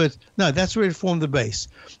little bit. No, that's where it formed the base.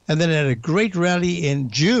 And then it had a great rally in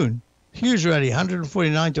June, huge rally,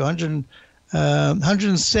 149 to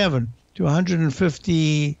 107 to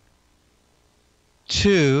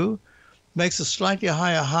 152, makes a slightly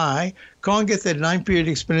higher high, can't get that 9-period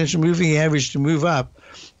exponential moving average to move up,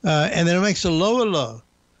 and then it makes a lower low.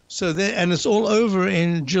 So then, and it's all over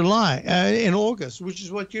in in August, which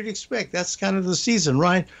is what you'd expect. That's kind of the season,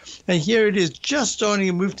 right? And here it is just starting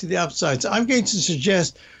to move to the upside. So I'm going to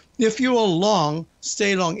suggest, if you are long,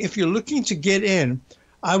 stay long. If you're looking to get in,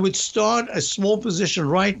 I would start a small position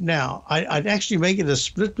right now. I'd actually make it a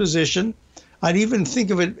split position. I'd even think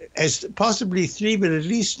of it as possibly 3, but at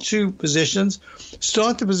least 2 positions.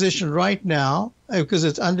 Start the position right now, because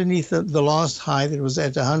it's underneath the last high that was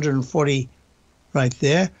at 140 right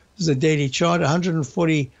there. This is a daily chart,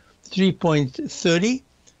 143.30.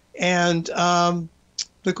 And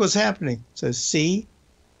look what's happening. So C,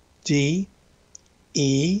 D,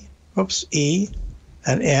 E, E,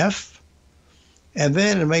 and F. And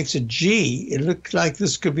then it makes a G. It looks like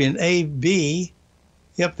this could be an A, B.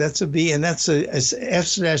 Yep, that's a B, and that's a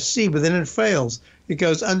F/C, but then it fails. It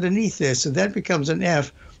goes underneath there, so that becomes an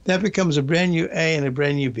F. That becomes a brand new A and a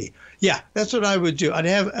brand new B. Yeah, that's what I would do. I'd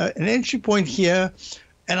have an entry point here,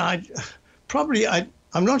 and I'm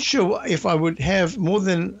not sure if I would have more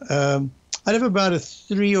than, I'd have about a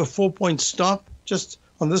 3 or 4 point stop just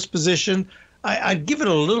on this position. I'd give it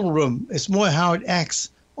a little room. It's more how it acts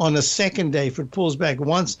on a second day. If it pulls back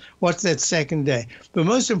once, what's that second day? But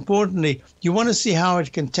most importantly, you want to see how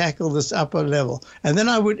it can tackle this upper level. And then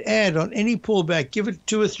I would add on any pullback, give it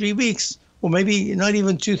 2 or 3 weeks, or maybe not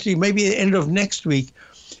even 2, 3, maybe the end of next week.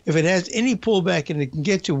 If it has any pullback and it can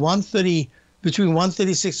get to 130, between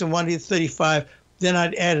 136 and 135, then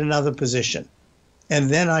I'd add another position. And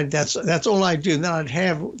then that's all I do. Then I'd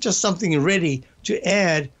have just something ready to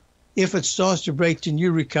add if it starts to break to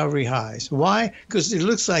new recovery highs. Why? Because it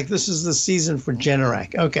looks like this is the season for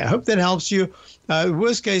Generac. Okay, I hope that helps you.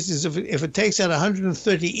 Worst case is if it takes out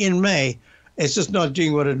 130 in May, it's just not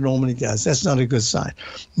doing what it normally does. That's not a good sign.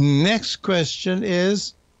 Next question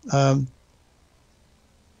is, got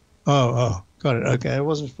it. Okay, it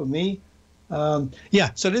wasn't for me. So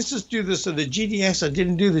let's just do this. So the GDX, I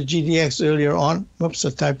didn't do the GDX earlier on. Whoops,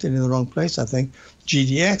 I typed it in the wrong place, I think.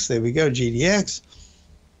 GDX, there we go, GDX.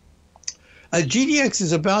 GDX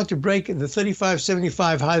is about to break the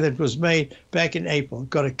 35.75 high that was made back in April.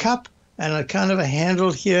 Got a cup and a kind of a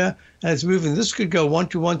handle here, and it's moving. This could go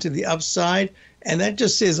 1-to-1 to the upside, and that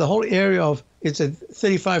just says the whole area of it's a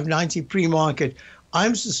 35.90 pre-market.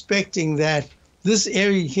 I'm suspecting that this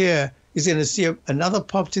area here is going to see another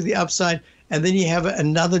pop to the upside, and then you have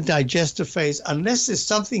another digestive phase, unless there's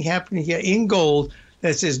something happening here in gold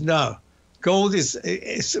that says no. Gold is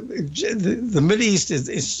the Middle East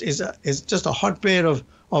is just a hotbed of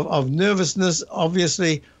nervousness.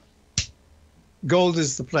 Obviously, gold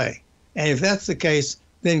is the play, and if that's the case,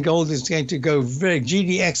 then gold is going to go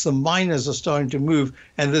GDX. The miners are starting to move,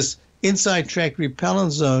 and this inside track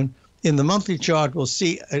repellent zone in the monthly chart will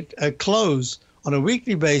see a close on a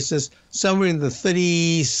weekly basis somewhere in the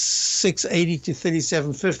 36.80 to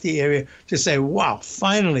 37.50 area to say, wow,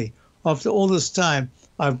 finally, after all this time,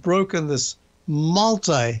 I've broken this look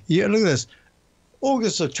at this,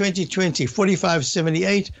 August of 2020,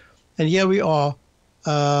 45.78, and here we are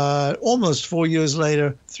almost 4 years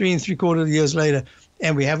later, 3 3/4 years later,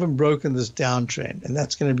 and we haven't broken this downtrend, and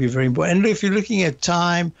that's going to be very important. And if you're looking at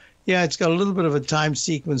time, yeah, it's got a little bit of a time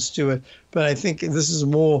sequence to it, but I think this is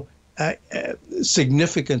more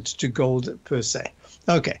significant to gold per se.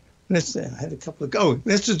 Okay, let's had a couple of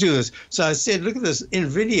let's just do this. So I said, look at this.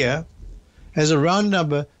 NVIDIA has a round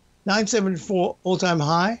number 974 all-time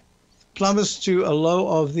high, plummets to a low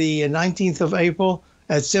of the 19th of April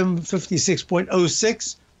at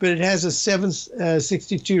 756.06, but it has a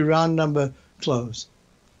 762 round number close.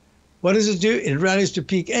 What does it do? It rallies to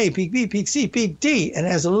peak A, peak B, peak C, peak D, and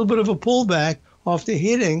has a little bit of a pullback after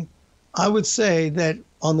hitting, I would say that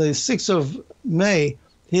on the 6th of May,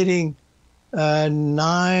 hitting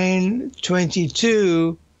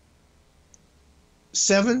 922,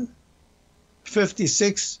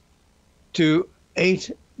 756 to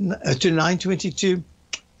 922.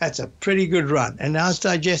 That's a pretty good run. And now it's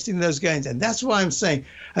digesting those gains. And that's why I'm saying,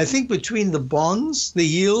 I think between the bonds, the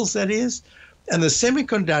yields that is, and the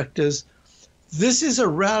semiconductors, this is a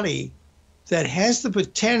rally that has the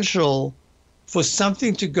potential for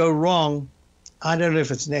something to go wrong. I don't know if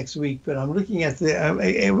it's next week, but I'm looking at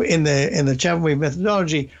in the Chapman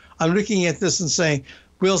methodology, I'm looking at this and saying,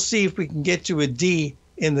 we'll see if we can get to a D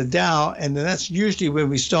in the Dow, and then that's usually when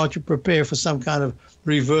we start to prepare for some kind of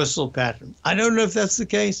reversal pattern. I don't know if that's the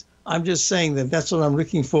case. I'm just saying that that's what I'm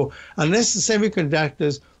looking for. Unless the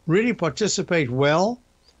semiconductors really participate well,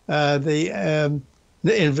 the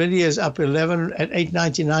NVIDIA is up 11 at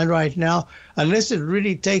 899 right now. Unless it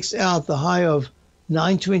really takes out the high of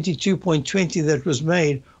 922.20 that was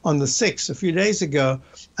made on the 6th a few days ago,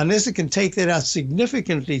 unless it can take that out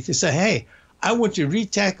significantly to say, hey, I want to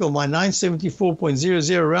retackle my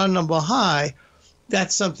 974.00 round number high,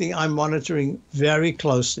 that's something I'm monitoring very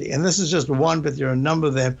closely. And this is just one, but there are a number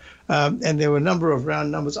of them. And there were a number of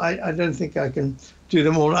round numbers. I don't think I can do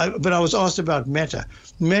them all. But I was asked about Meta.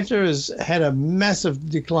 Meta has had a massive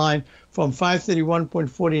decline from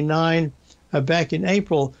 531.49 back in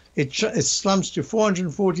April. It slumps to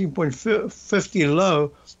 414.50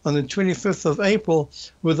 low on the 25th of April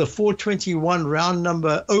with a 421 round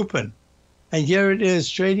number open. And here it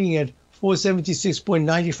is trading at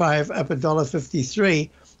 476.95 up $1.53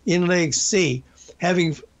 in leg C,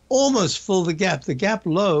 having almost filled the gap. The gap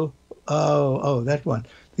low, that one.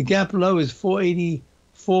 The gap low is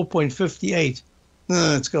 484.58.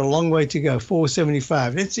 It's got a long way to go,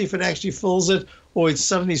 475. Let's see if it actually fills it or it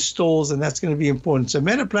suddenly stalls, and that's going to be important. So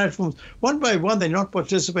Meta platforms, one by one, they're not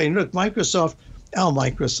participating. Look, Microsoft,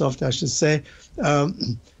 I should say,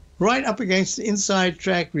 right up against the inside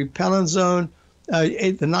track repellent zone.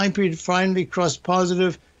 The 9 period finally crossed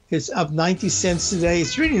positive. It's up 90 cents today.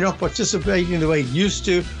 It's really not participating the way it used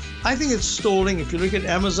to. I think it's stalling. If you look at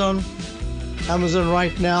Amazon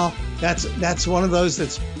right now, that's one of those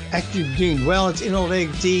that's actually doing well. It's in a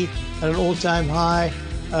leg D at an all-time high.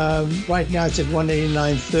 Right now it's at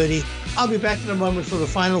 189.30. I'll be back in a moment for the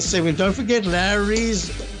final segment. Don't forget Larry's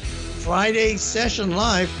Friday session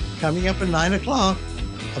live coming up at 9 o'clock.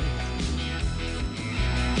 I'll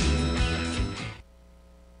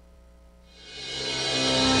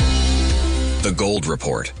The Gold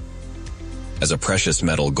Report. As a precious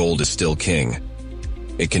metal, gold is still king.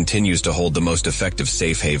 It continues to hold the most effective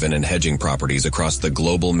safe haven and hedging properties across the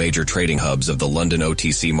global major trading hubs of the London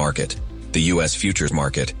OTC market, the U.S. futures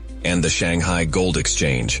market, and the Shanghai Gold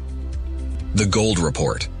Exchange. The Gold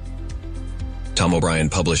Report. Tom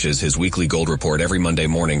O'Brien publishes his weekly gold report every Monday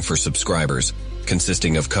morning for subscribers,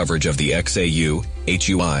 consisting of coverage of the XAU,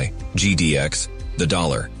 HUI, GDX, the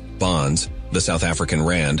dollar, bonds, the South African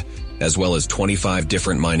rand, as well as 25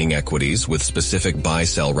 different mining equities with specific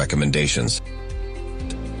buy-sell recommendations.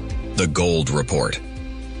 The Gold Report.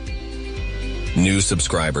 New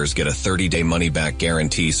subscribers get a 30-day money-back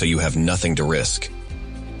guarantee, so you have nothing to risk.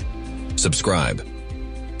 Subscribe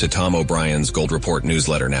to Tom O'Brien's Gold Report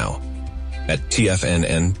newsletter now at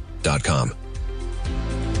TFNN.com.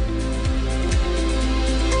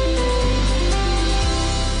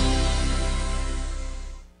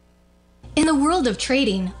 In the world of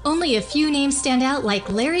trading, only a few names stand out like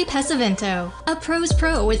Larry Pesavento, a pro's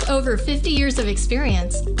pro with over 50 years of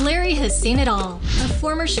experience. Larry has seen it all. A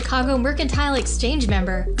former Chicago Mercantile Exchange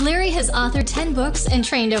member, Larry has authored 10 books and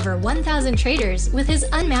trained over 1,000 traders with his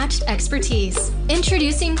unmatched expertise.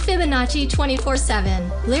 Introducing Fibonacci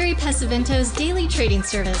 24/7, Larry Pesavento's daily trading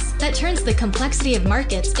service that turns the complexity of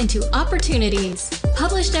markets into opportunities.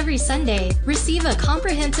 Published every Sunday, receive a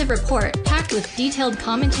comprehensive report packed with detailed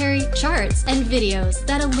commentary, charts, and videos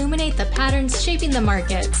that illuminate the patterns shaping the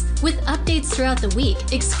markets, with updates throughout the week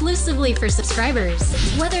exclusively for subscribers.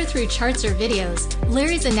 Whether through charts or videos,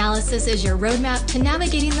 Larry's analysis is your roadmap to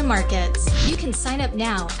navigating the markets. You can sign up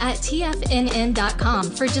now at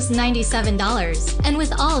TFNN.com for just $97. And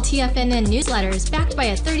with all TFNN newsletters backed by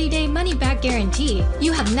a 30-day money-back guarantee,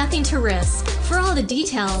 you have nothing to risk. For all the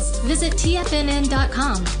details, visit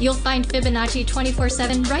TFNN.com. You'll find Fibonacci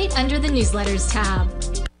 24/7 right under the newsletters tab.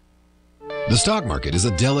 The stock market is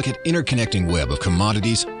a delicate, interconnecting web of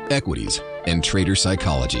commodities, equities, and trader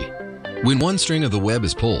psychology. When one string of the web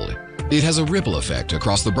is pulled, it has a ripple effect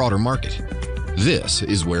across the broader market. This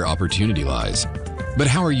is where opportunity lies. But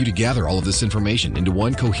how are you to gather all of this information into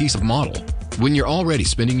one cohesive model when you're already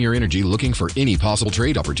spending your energy looking for any possible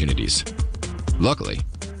trade opportunities? Luckily,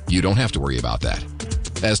 you don't have to worry about that,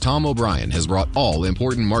 as Tom O'Brien has brought all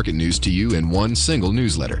important market news to you in one single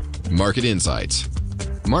newsletter, Market Insights.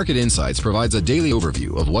 Market Insights provides a daily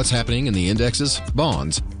overview of what's happening in the indexes,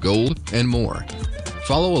 bonds, gold, and more.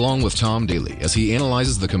 Follow along with Tom daily as he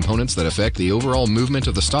analyzes the components that affect the overall movement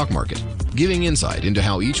of the stock market, giving insight into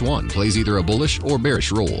how each one plays either a bullish or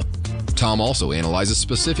bearish role. Tom also analyzes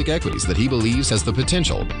specific equities that he believes has the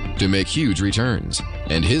potential to make huge returns,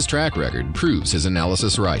 and his track record proves his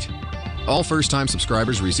analysis right. All first-time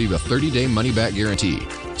subscribers receive a 30-day money-back guarantee.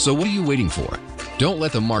 So what are you waiting for? Don't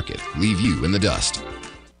let the market leave you in the dust.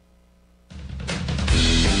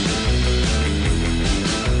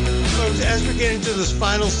 As we get into this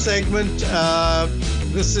final segment,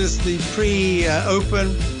 this is the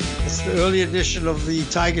pre-open. It's the early edition of the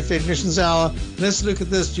Tiger Technicians Hour. Let's look at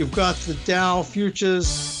this. You've got the Dow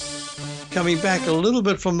futures coming back a little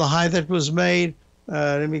bit from the high that was made.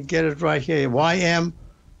 Let me get it right here. YM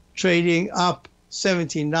trading up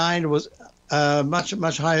 79. It was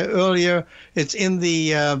much higher earlier. It's in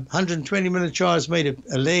the 120-minute chart. It's made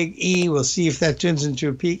a leg E. We'll see if that turns into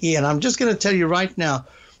a peak E. And I'm just going to tell you right now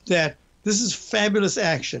that this is fabulous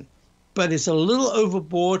action, but it's a little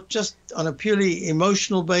overbought just on a purely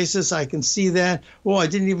emotional basis. I can see that. Oh, I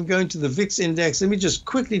didn't even go into the VIX index. Let me just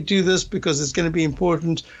quickly do this because it's going to be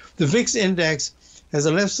important. The VIX index has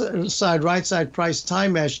a left side, right side price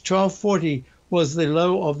time match. 1240 was the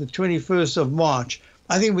low of the 21st of March.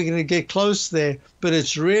 I think we're going to get close there, but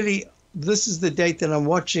it's really, this is the date that I'm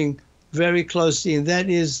watching very closely, and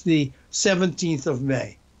that is the 17th of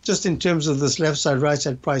May. Just in terms of this left side, right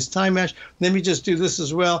side price time match. Let me just do this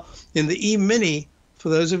as well. In the E-mini, for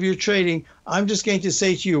those of you trading, I'm just going to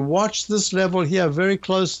say to you, watch this level here very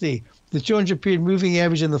closely. The 200-period moving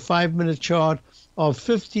average in the 5-minute chart of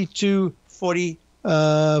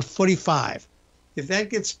 52.45. If that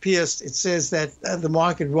gets pierced, it says that the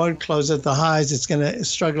market won't close at the highs. It's going to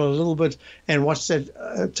struggle a little bit. And watch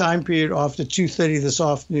that time period after 2:30 this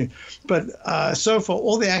afternoon. But so far,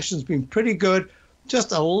 all the action's been pretty good.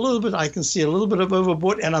 Just a little bit, I can see a little bit of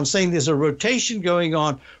overbought, and I'm saying there's a rotation going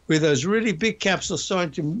on where those really big caps are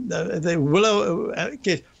starting to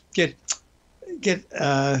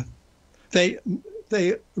they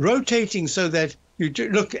rotating so that you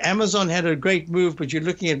look. Amazon had a great move, but you're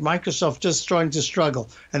looking at Microsoft just trying to struggle,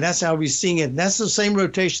 and that's how we're seeing it. And that's the same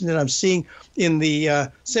rotation that I'm seeing in the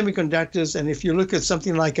semiconductors. And if you look at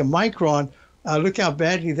something like a Micron, look how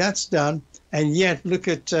badly that's done. and yet look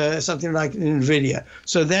at something like NVIDIA.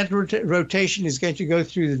 So that rotation is going to go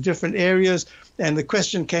through the different areas. And the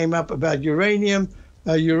question came up about uranium.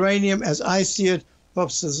 Uranium, as I see it,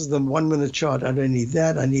 oops, this is the 1 minute chart. I don't need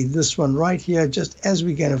that. I need this one right here, just as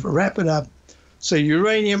we're going to wrap it up. So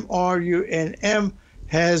uranium, RUNM,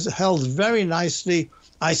 has held very nicely.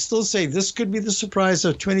 I still say this could be the surprise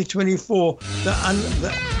of 2024,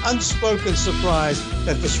 the unspoken surprise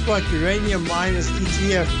that the Sprott Uranium Miners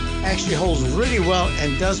ETF actually holds really well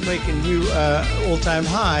and does make a new all-time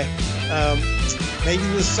high, maybe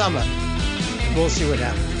this summer. We'll see what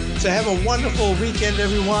happens. So have a wonderful weekend,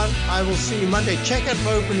 everyone. I will see you Monday. Check out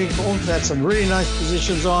my opening call. That's some really nice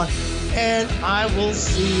positions on. And I will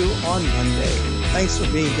see you on Monday. Thanks for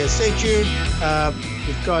being here. Stay tuned.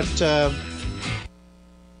 We've got...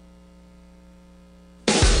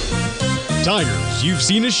 Tigers, you've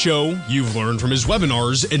seen his show, you've learned from his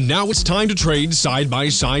webinars, and now it's time to trade side by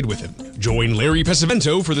side with him. Join Larry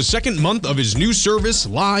Pesavento for the second month of his new service,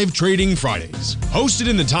 Live Trading Fridays. Hosted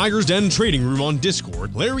in the Tiger's Den trading room on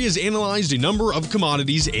Discord, Larry has analyzed a number of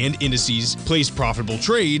commodities and indices, placed profitable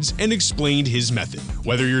trades, and explained his method.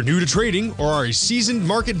 Whether you're new to trading or are a seasoned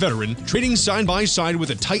market veteran, trading side by side with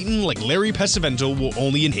a titan like Larry Pesavento will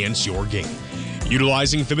only enhance your game.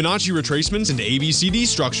 Utilizing Fibonacci retracements and ABCD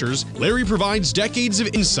structures, Larry provides decades of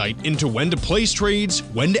insight into when to place trades,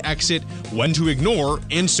 when to exit, when to ignore,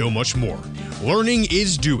 and so much more. Learning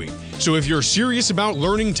is doing. So if you're serious about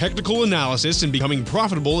learning technical analysis and becoming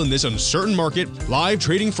profitable in this uncertain market, Live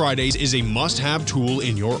Trading Fridays is a must-have tool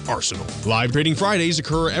in your arsenal. Live Trading Fridays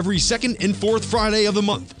occur every second and fourth Friday of the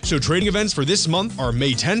month, so trading events for this month are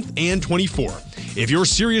May 10th and 24th. If you're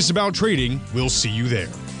serious about trading, we'll see you there.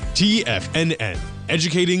 TFNN,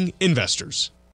 educating investors.